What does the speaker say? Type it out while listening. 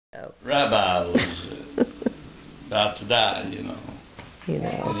Rabbi was about to die, You know.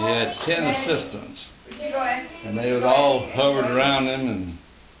 and he had 10 assistants, and they would all hovered around him,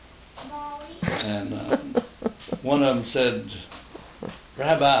 and one of them said,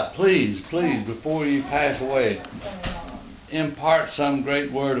 "Rabbi, please, before you pass away, impart some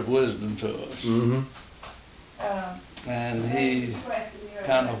great word of wisdom to us." Mm-hmm. And he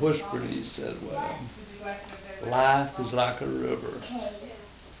kind of whispered, he said, "Well, life is like a river."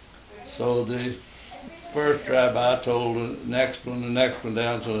 So the first rabbi told the next one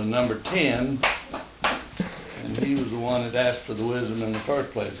down to the number 10, and he was the one that asked for the wisdom in the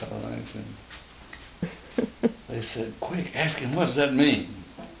first place, I think. And they said, "Quick, ask him, what does that mean?"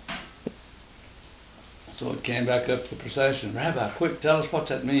 So it came back up to the procession. "Rabbi, quick, tell us what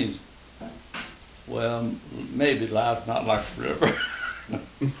that means." "Well, maybe life's not like a river."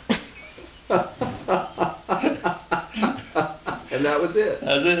 And that was it.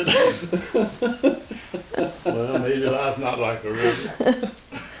 That's it. Well, maybe life's not like a river.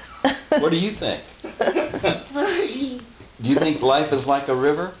 What do you think? Do you think life is like a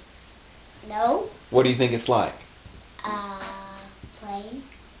river? No. What do you think it's like? Plane.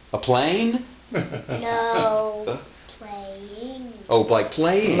 A plane? No. Playing. Oh, like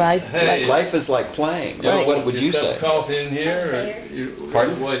playing. Hey. Life is like playing. Right. What would you say? Coffee in here? Unfair.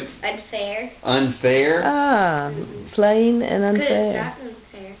 Pardon? Wait. Unfair. Unfair? Plain and unfair. It's not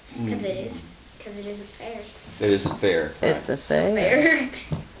unfair. Because it is. Because it isn't fair. It isn't fair. It's a fair. Fair.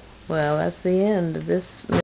 Well, that's the end of this.